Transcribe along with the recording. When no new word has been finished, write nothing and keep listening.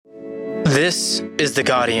This is The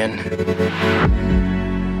Guardian.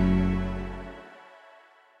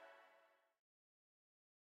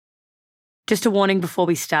 Just a warning before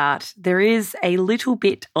we start, there is a little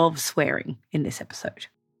bit of swearing in this episode.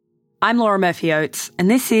 I'm Laura Murphy-Oates, and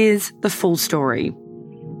this is The Full Story.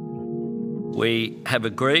 We have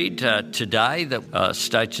agreed today that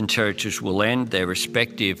states and territories will end their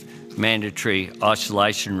respective mandatory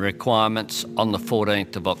isolation requirements on the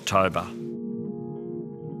 14th of October.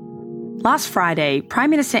 Last Friday,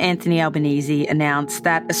 Prime Minister Anthony Albanese announced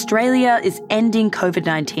that Australia is ending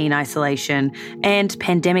COVID-19 isolation and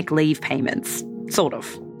pandemic leave payments. Sort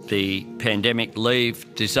of. The pandemic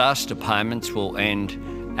leave disaster payments will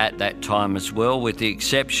end at that time as well, with the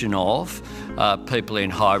exception of people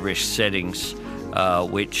in high-risk settings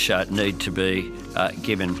which need to be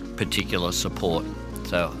given particular support.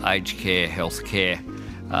 So aged care, health care,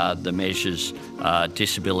 the measures,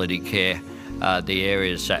 disability care, the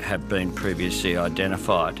areas that have been previously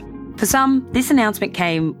identified. For some, this announcement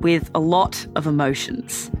came with a lot of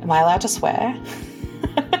emotions. Am I allowed to swear?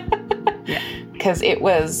 Yeah. Because it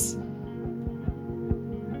was,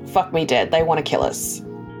 fuck me dead, they want to kill us.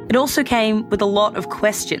 It also came with a lot of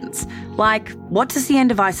questions, like what does the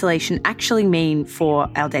end of isolation actually mean for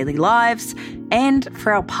our daily lives and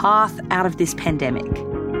for our path out of this pandemic?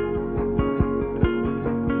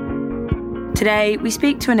 Today, we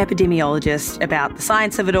speak to an epidemiologist about the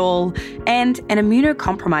science of it all and an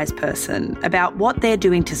immunocompromised person about what they're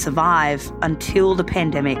doing to survive until the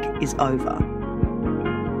pandemic is over.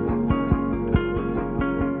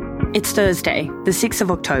 It's Thursday, the 6th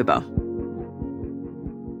of October.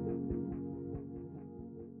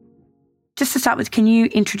 Just to start with, can you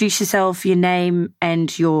introduce yourself, your name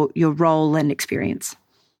and your role and experience?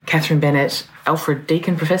 Catherine Bennett, Alfred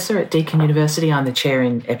Deakin Professor at Deakin University. I'm the Chair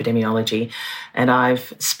in Epidemiology, and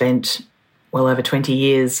I've spent well over 20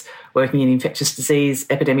 years working in infectious disease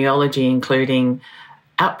epidemiology, including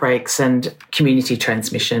outbreaks and community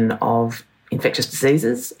transmission of infectious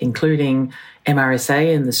diseases, including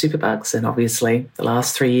MRSA and the superbugs, and obviously the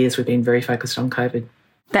last 3 years we've been very focused on COVID.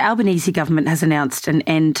 The Albanese government has announced an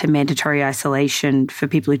end to mandatory isolation for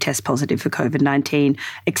people who test positive for COVID-19,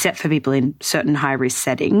 except for people in certain high-risk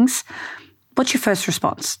settings. What's your first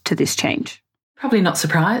response to this change? Probably not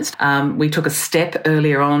surprised. We took a step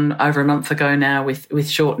earlier on, over a month ago now, with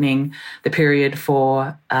shortening the period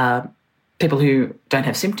for people who don't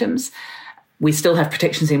have symptoms. We still have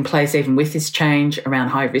protections in place even with this change around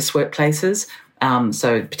high-risk workplaces,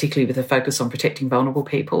 so particularly with a focus on protecting vulnerable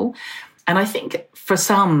people. And I think for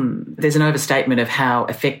some, there's an overstatement of how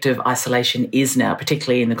effective isolation is now,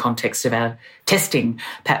 particularly in the context of our testing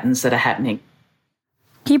patterns that are happening.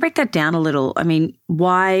 Can you break that down a little? I mean,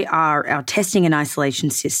 why are our testing and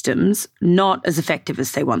isolation systems not as effective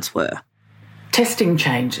as they once were? Testing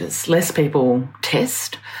changes. Less people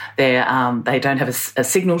test. They don't have a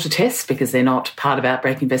signal to test because they're not part of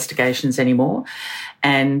outbreak investigations anymore.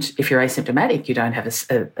 And if you're asymptomatic, you don't have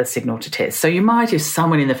a signal to test. So you might, if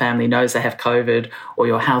someone in the family knows they have COVID or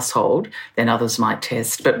your household, then others might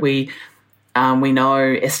test. But we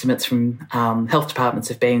know estimates from health departments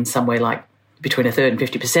have been somewhere like between a third and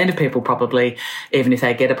 50% of people probably, even if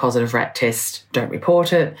they get a positive RAT test, don't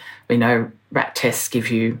report it. We know RAT tests give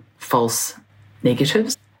you false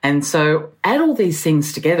negatives. And so add all these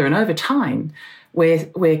things together and over time,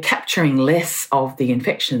 we're capturing less of the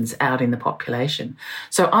infections out in the population.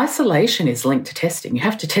 So isolation is linked to testing. You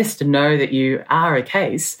have to test to know that you are a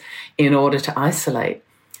case in order to isolate.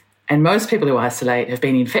 And most people who isolate have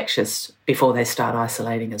been infectious before they start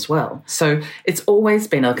isolating as well. So it's always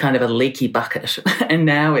been a kind of a leaky bucket. And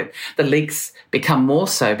now the leaks become more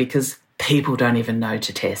so because people don't even know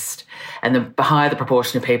to test. And the higher the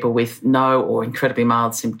proportion of people with no or incredibly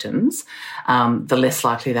mild symptoms, the less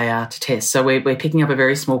likely they are to test. So we're picking up a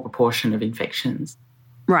very small proportion of infections.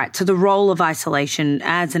 Right, so the role of isolation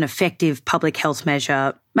as an effective public health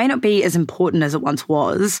measure may not be as important as it once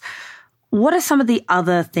was. What are some of the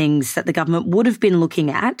other things that the government would have been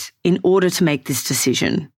looking at in order to make this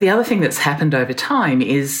decision? The other thing that's happened over time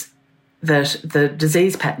is that the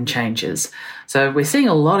disease pattern changes. So we're seeing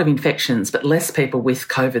a lot of infections, but less people with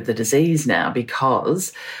COVID, the disease now,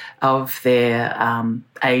 because of their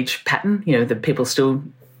age pattern. You know, the people still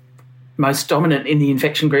most dominant in the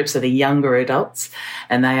infection groups are the younger adults,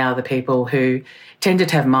 and they are the people who tended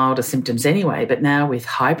to have milder symptoms anyway, but now with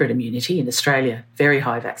hybrid immunity in Australia, very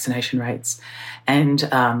high vaccination rates, and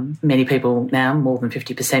many people now, more than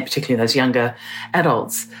 50%, particularly those younger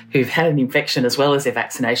adults who've had an infection as well as their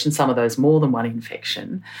vaccination, some of those more than one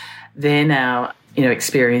infection, they're now,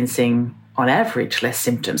 experiencing on average less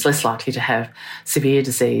symptoms, less likely to have severe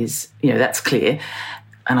disease, that's clear.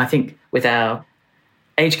 And I think with our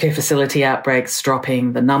aged care facility outbreaks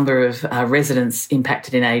dropping, the number of residents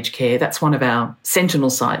impacted in aged care, that's one of our sentinel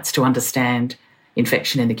sites to understand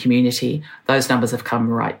infection in the community. Those numbers have come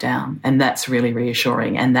right down, and that's really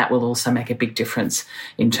reassuring, and that will also make a big difference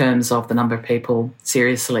in terms of the number of people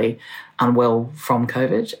seriously unwell from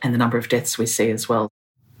COVID and the number of deaths we see as well.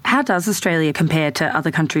 How does Australia compare to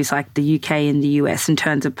other countries like the UK and the US in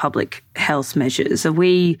terms of public health measures? Are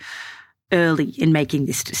we early in making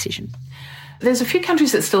this decision? There's a few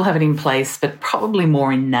countries that still have it in place, but probably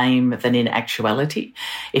more in name than in actuality.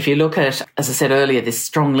 If you look at, as I said earlier, this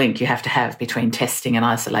strong link you have to have between testing and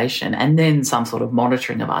isolation, and then some sort of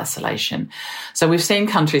monitoring of isolation. So we've seen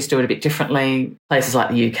countries do it a bit differently. Places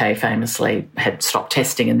like the UK famously had stopped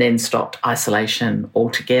testing and then stopped isolation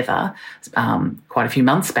altogether quite a few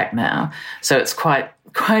months back now. So it's quite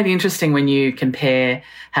interesting when you compare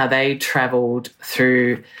how they travelled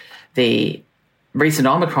through the recent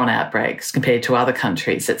Omicron outbreaks compared to other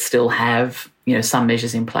countries that still have, some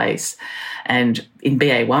measures in place. And in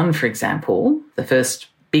BA1, for example, the first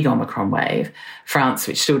big Omicron wave, France,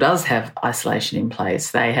 which still does have isolation in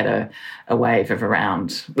place, they had a wave of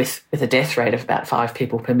around, with a death rate of about 5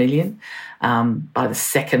 people per million. By the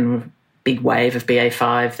second big wave of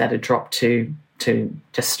BA5, that had dropped to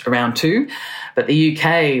just around 2. But the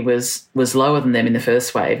UK was lower than them in the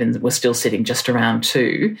first wave and was still sitting just around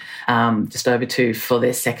 2, just over 2 for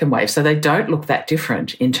their second wave. So they don't look that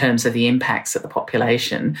different in terms of the impacts at the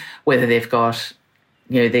population, whether they've got,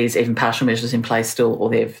 these even partial measures in place still or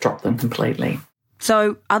they've dropped them completely.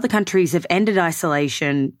 So other countries have ended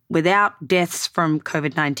isolation without deaths from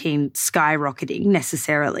COVID-19 skyrocketing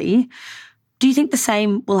necessarily. Do you think the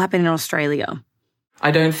same will happen in Australia? I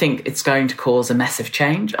don't think it's going to cause a massive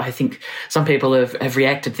change. I think some people have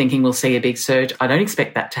reacted thinking we'll see a big surge. I don't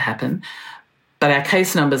expect that to happen. But our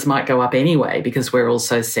case numbers might go up anyway because we're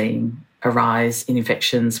also seeing a rise in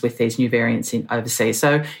infections with these new variants in overseas.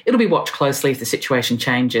 So it'll be watched closely if the situation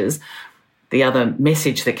changes. The other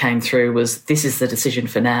message that came through was this is the decision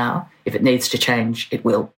for now. If it needs to change, it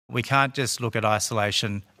will. We can't just look at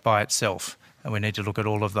isolation by itself. And we need to look at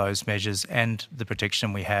all of those measures and the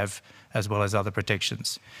protection we have as well as other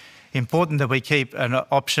protections. Important that we keep an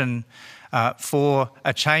option for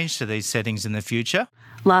a change to these settings in the future.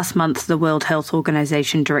 Last month, the World Health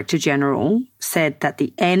Organization Director General said that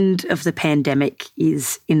the end of the pandemic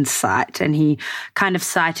is in sight, and he kind of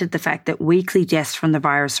cited the fact that weekly deaths from the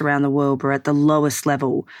virus around the world were at the lowest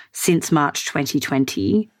level since March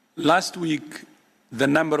 2020. Last week, the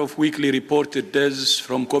number of weekly reported deaths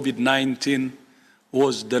from COVID-19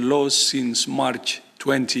 was the lowest since March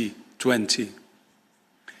 2020.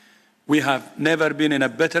 We have never been in a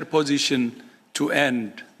better position to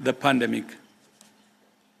end the pandemic.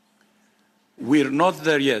 We're not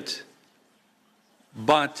there yet,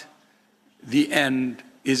 but the end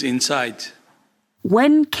is in sight.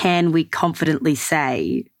 When can we confidently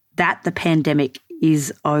say that the pandemic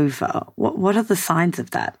is over? What are the signs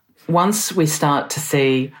of that? Once we start to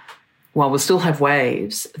see, while we'll still have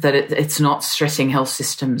waves, that it's not stressing health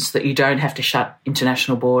systems, that you don't have to shut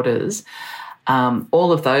international borders,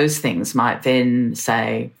 all of those things might then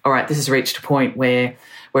say, all right, this has reached a point where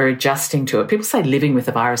we're adjusting to it. People say living with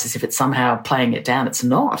the virus as if it's somehow playing it down. It's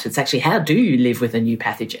not. It's actually how do you live with a new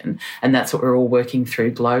pathogen? And that's what we're all working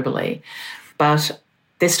through globally. But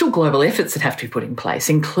there's still global efforts that have to be put in place,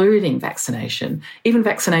 including vaccination. Even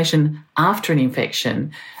vaccination after an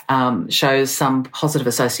infection shows some positive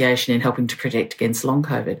association in helping to protect against long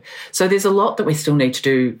COVID. So there's a lot that we still need to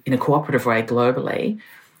do in a cooperative way globally.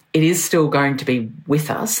 It is still going to be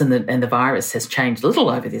with us, and the virus has changed a little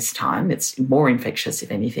over this time. It's more infectious,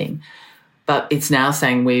 if anything. But it's now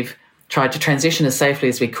saying we've tried to transition as safely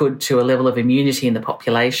as we could to a level of immunity in the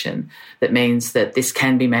population that means that this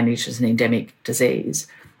can be managed as an endemic disease.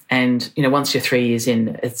 And, once you're 3 years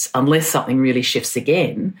in, it's unless something really shifts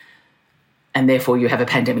again, and therefore you have a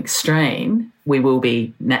pandemic strain, we will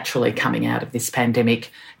be naturally coming out of this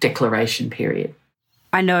pandemic declaration period.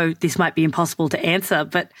 I know this might be impossible to answer,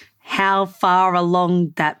 but how far along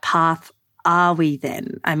that path are we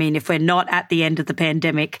then? I mean, if we're not at the end of the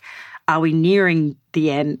pandemic, are we nearing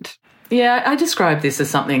the end? Yeah, I describe this as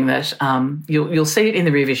something that you'll see it in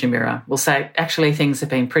the rear vision mirror. We'll say, actually, things have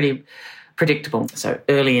been pretty predictable. So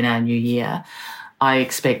early in our new year, I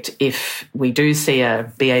expect if we do see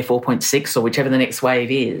a BA 4.6 or whichever the next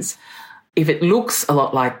wave is, if it looks a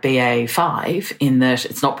lot like BA5 in that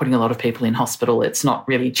it's not putting a lot of people in hospital, it's not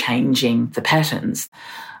really changing the patterns,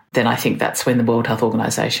 then I think that's when the World Health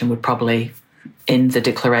Organization would probably end the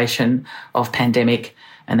declaration of pandemic,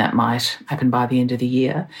 and that might happen by the end of the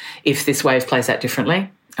year. If this wave plays out differently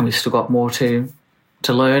and we've still got more to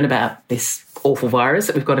to learn about this awful virus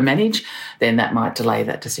that we've got to manage, then that might delay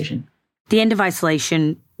that decision. The end of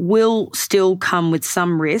isolation will still come with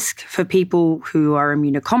some risk for people who are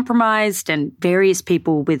immunocompromised and various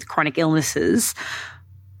people with chronic illnesses.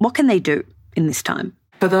 What can they do in this time?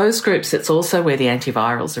 For those groups, it's also where the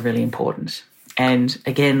antivirals are really important. And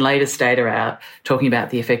again, latest data out talking about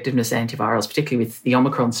the effectiveness of antivirals, particularly with the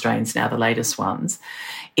Omicron strains now, the latest ones,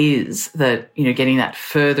 is that, getting that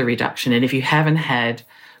further reduction. And if you haven't had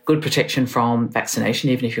good protection from vaccination,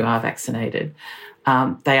 even if you are vaccinated,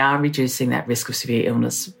 they are reducing that risk of severe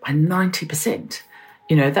illness by 90%.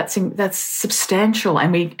 That's substantial.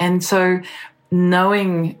 And so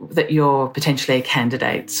knowing that you're potentially a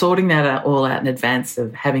candidate, sorting that all out in advance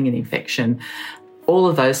of having an infection, all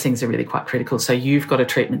of those things are really quite critical. So you've got a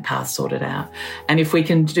treatment path sorted out. And if we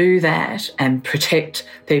can do that and protect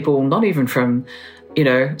people, not even from,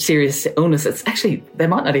 serious illness, it's actually, they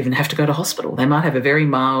might not even have to go to hospital. They might have a very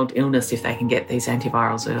mild illness if they can get these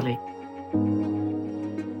antivirals early.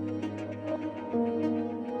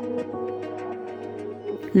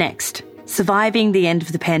 Next, surviving the end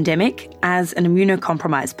of the pandemic as an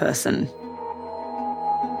immunocompromised person.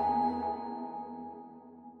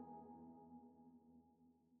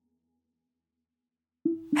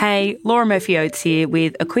 Hey, Laura Murphy-Oates here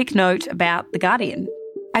with a quick note about The Guardian.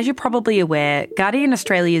 As you're probably aware, Guardian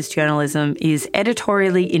Australia's journalism is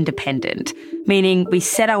editorially independent, meaning we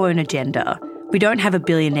set our own agenda. We don't have a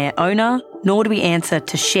billionaire owner, nor do we answer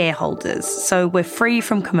to shareholders, so we're free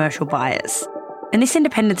from commercial bias. And this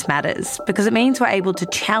independence matters because it means we're able to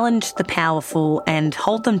challenge the powerful and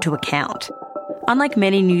hold them to account. Unlike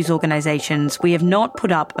many news organisations, we have not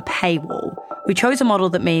put up a paywall. We chose a model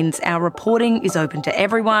that means our reporting is open to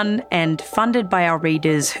everyone and funded by our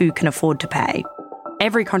readers who can afford to pay.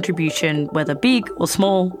 Every contribution, whether big or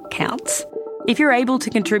small, counts. If you're able to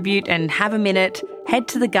contribute and have a minute, head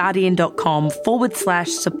to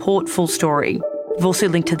theguardian.com/support Full Story. We've also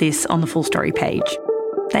linked to this on the Full Story page.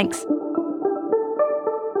 Thanks.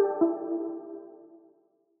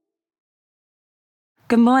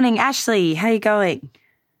 Good morning, Ashley. How are you going?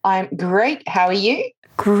 I'm great. How are you?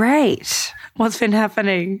 Great. What's been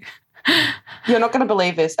happening? You're not going to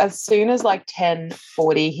believe this. As soon as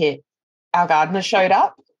 10:40 hit, our gardener showed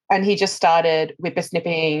up and he just started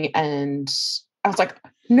whippersnipping, and I was like,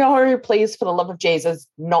 no, please, for the love of Jesus,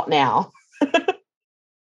 not now.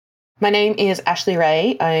 My name is Ashley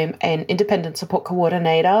Ray. I'm an independent support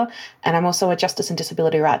coordinator and I'm also a justice and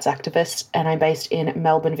disability rights activist, and I'm based in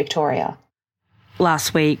Melbourne, Victoria.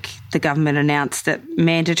 Last week, the government announced that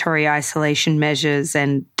mandatory isolation measures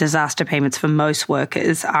and disaster payments for most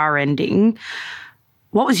workers are ending.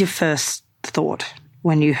 What was your first thought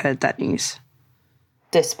when you heard that news?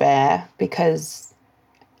 Despair, because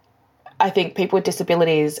I think people with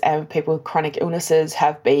disabilities and people with chronic illnesses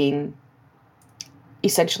have been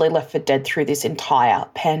essentially left for dead through this entire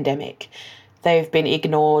pandemic. They've been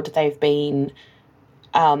ignored. They've been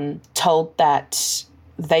told that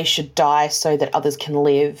they should die so that others can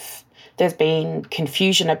live. There's been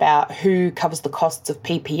confusion about who covers the costs of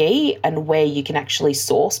PPE and where you can actually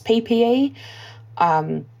source PPE.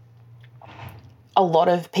 A lot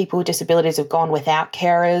of people with disabilities have gone without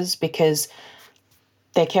carers because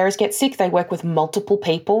their carers get sick. They work with multiple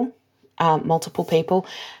people.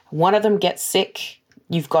 One of them gets sick.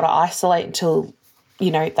 You've got to isolate until,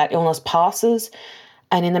 that illness passes.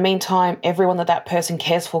 And in the meantime, everyone that person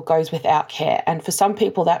cares for goes without care. And for some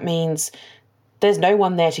people, that means there's no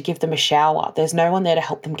one there to give them a shower. There's no one there to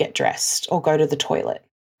help them get dressed or go to the toilet.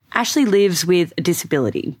 Ashley lives with a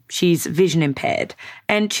disability. She's vision impaired,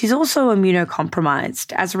 and she's also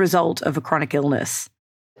immunocompromised as a result of a chronic illness.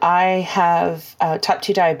 I have type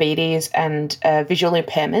 2 diabetes and visual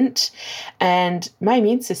impairment, and my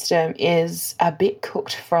immune system is a bit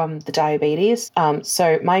cooked from the diabetes.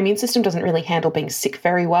 So my immune system doesn't really handle being sick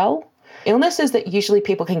very well. Illnesses that usually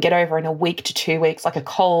people can get over in a week to 2 weeks, like a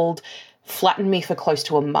cold, flatten me for close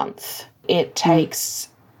to a month. It takes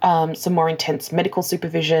some more intense medical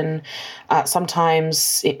supervision.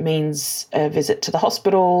 Sometimes it means a visit to the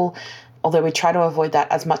hospital, although we try to avoid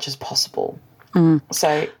that as much as possible.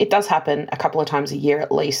 So it does happen a couple of times a year at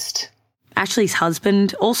least. Ashley's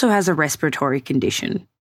husband also has a respiratory condition.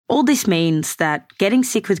 All this means that getting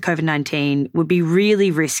sick with COVID-19 would be really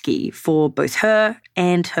risky for both her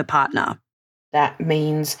and her partner. That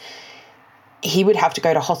means he would have to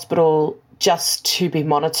go to hospital just to be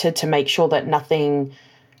monitored to make sure that nothing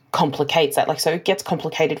complicates that. So it gets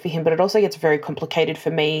complicated for him, but it also gets very complicated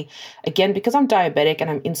for me, again, because I'm diabetic and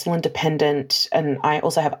I'm insulin dependent and I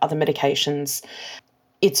also have other medications.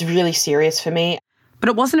 It's really serious for me. But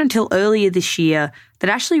it wasn't until earlier this year that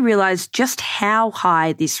Ashley realised just how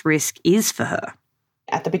high this risk is for her.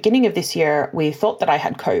 At the beginning of this year, we thought that I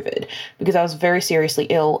had COVID because I was very seriously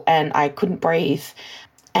ill and I couldn't breathe.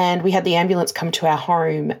 And we had the ambulance come to our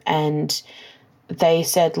home and they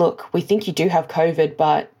said, look, we think you do have COVID,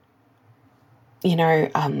 but,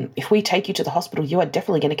 if we take you to the hospital, you are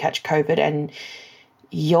definitely going to catch COVID and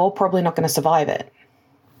you're probably not going to survive it.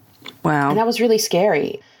 Wow. And that was really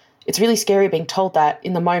scary. It's really scary being told that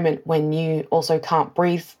in the moment when you also can't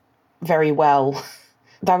breathe very well.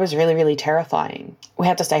 That was really, really terrifying. We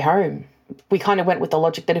had to stay home. We kind of went with the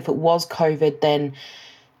logic that if it was COVID, then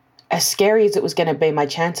as scary as it was going to be, my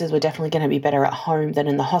chances were definitely going to be better at home than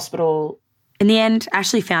in the hospital. In the end,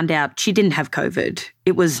 Ashley found out she didn't have COVID.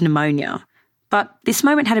 It was pneumonia. But this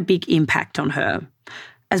moment had a big impact on her.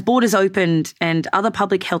 As borders opened and other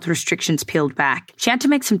public health restrictions peeled back, she had to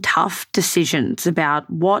make some tough decisions about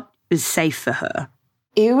what was safe for her.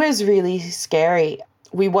 It was really scary.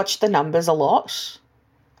 We watched the numbers a lot.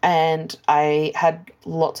 And I had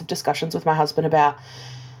lots of discussions with my husband about,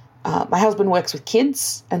 my husband works with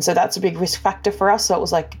kids, and so that's a big risk factor for us. So it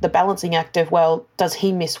was like the balancing act of, well, does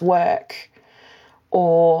he miss work?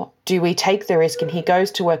 Or do we take the risk and he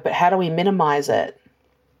goes to work, but how do we minimise it?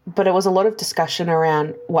 But it was a lot of discussion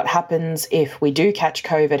around what happens if we do catch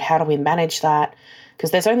COVID, how do we manage that?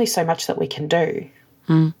 Because there's only so much that we can do.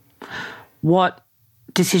 What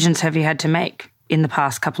decisions have you had to make in the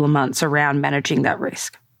past couple of months around managing that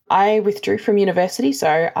risk? I withdrew from university,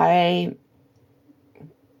 so I'm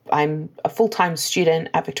a full-time student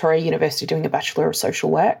at Victoria University doing a Bachelor of Social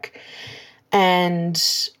Work. And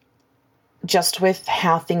just with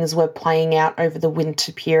how things were playing out over the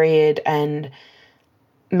winter period and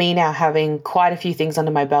me now having quite a few things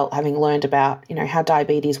under my belt, having learned about, how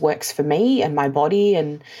diabetes works for me and my body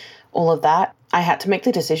and all of that, I had to make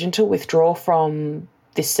the decision to withdraw from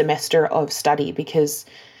this semester of study because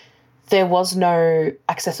there was no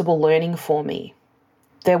accessible learning for me.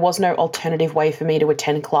 There was no alternative way for me to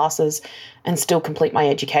attend classes and still complete my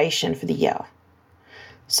education for the year.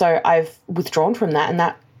 So I've withdrawn from that,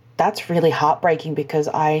 and that's really heartbreaking because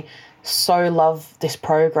I so love this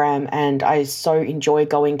program and I so enjoy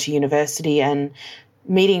going to university and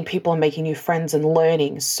meeting people and making new friends and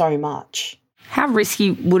learning so much. How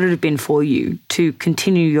risky would it have been for you to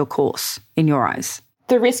continue your course in your eyes?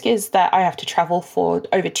 The risk is that I have to travel for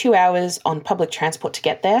over 2 hours on public transport to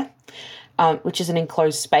get there, which is an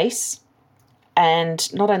enclosed space.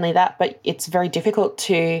 And not only that, but it's very difficult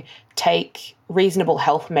to take reasonable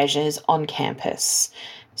health measures on campus.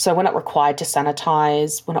 So we're not required to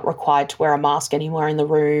sanitize, we're not required to wear a mask anywhere in the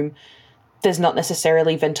room. There's not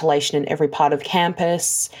necessarily ventilation in every part of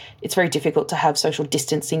campus. It's very difficult to have social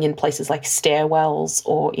distancing in places like stairwells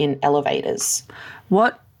or in elevators.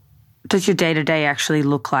 What does your day-to-day actually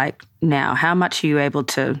look like now? How much are you able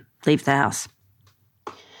to leave the house?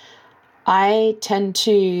 I tend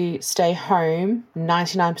to stay home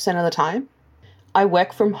 99% of the time. I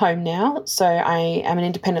work from home now, so I am an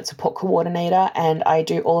independent support coordinator and I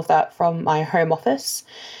do all of that from my home office.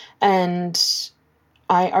 And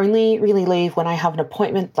I only really leave when I have an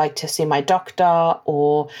appointment, like to see my doctor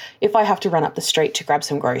or if I have to run up the street to grab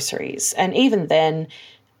some groceries. And even then,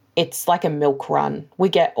 it's like a milk run. We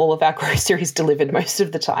get all of our groceries delivered most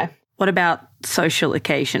of the time. What about social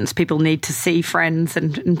occasions? People need to see friends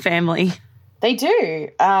and family. They do.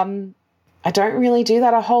 I don't really do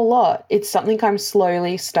that a whole lot. It's something I'm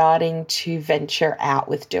slowly starting to venture out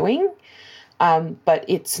with doing, but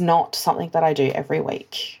it's not something that I do every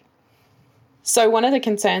week. So one of the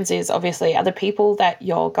concerns is obviously are the people that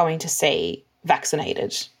you're going to see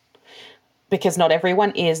vaccinated? Because not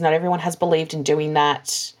everyone has believed in doing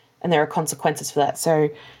that, and there are consequences for that. So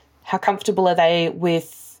how comfortable are they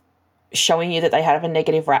with showing you that they have a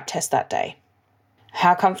negative RAT test that day?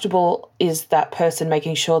 How comfortable is that person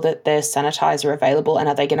making sure that there's sanitizer available, and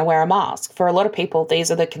are they going to wear a mask? For a lot of people,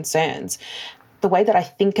 these are the concerns. The way that I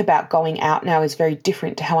think about going out now is very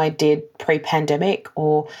different to how I did pre-pandemic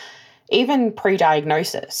or even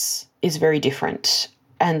pre-diagnosis is very different.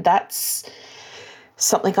 And that's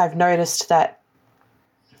something I've noticed, that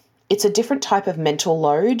it's a different type of mental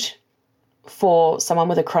load for someone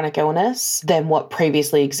with a chronic illness than what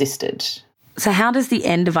previously existed. So how does the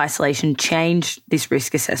end of isolation change this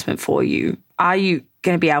risk assessment for you? Are you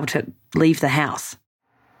going to be able to leave the house?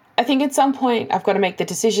 I think at some point I've got to make the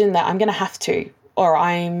decision that I'm going to have to, or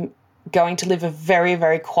I'm going to live a very,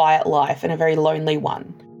 very quiet life and a very lonely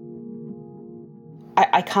one.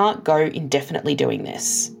 I can't go indefinitely doing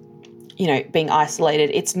this. Being isolated,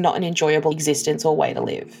 it's not an enjoyable existence or way to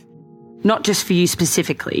live. Not just for you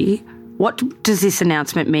specifically. What does this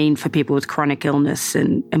announcement mean for people with chronic illness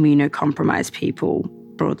and immunocompromised people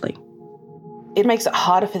broadly? It makes it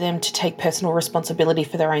harder for them to take personal responsibility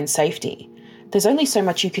for their own safety. There's only so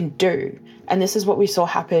much you can do, and this is what we saw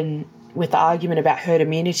happen with the argument about herd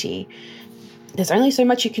immunity. There's only so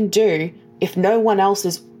much you can do if no one else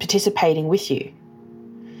is participating with you.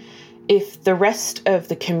 If the rest of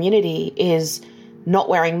the community is not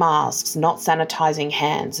wearing masks, not sanitizing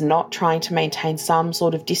hands, not trying to maintain some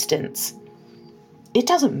sort of distance, it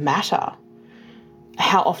doesn't matter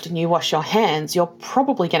how often you wash your hands, you're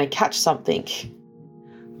probably going to catch something.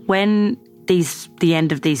 When the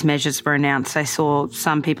end of these measures were announced, I saw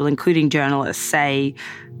some people, including journalists, say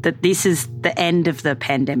that this is the end of the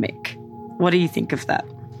pandemic. What do you think of that?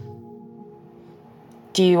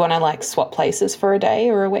 Do you want to swap places for a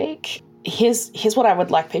day or a week? Here's what I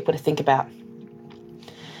would like people to think about.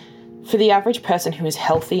 For the average person who is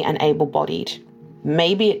healthy and able-bodied,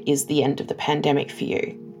 maybe it is the end of the pandemic for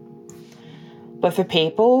you. But for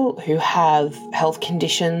people who have health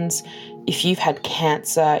conditions, if you've had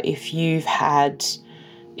cancer, if you're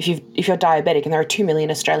diabetic, and there are 2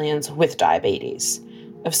 million Australians with diabetes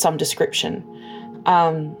of some description,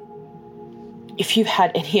 if you've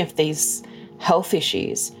had any of these health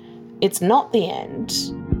issues, it's not the end.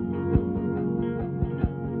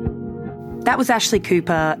 That was Ashley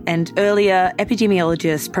Cooper and earlier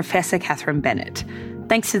epidemiologist Professor Catherine Bennett.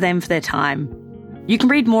 Thanks to them for their time. You can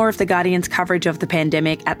read more of The Guardian's coverage of the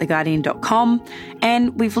pandemic at theguardian.com,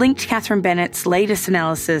 and we've linked Catherine Bennett's latest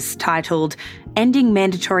analysis titled "Ending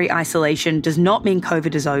Mandatory Isolation Does Not Mean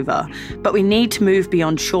COVID is Over, but we need to move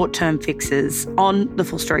beyond short-term fixes" on the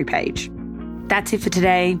Full Story page. That's it for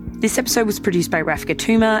today. This episode was produced by Rafika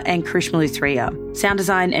Tuma and Karishma Luthria. Sound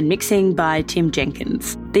design and mixing by Tim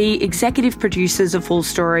Jenkins. The executive producers of Full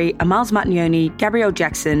Story are Miles Martignoni, Gabrielle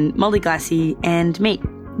Jackson, Molly Glassy, and me,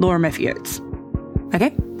 Laura Murphy-Oates.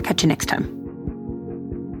 Okay, catch you next time.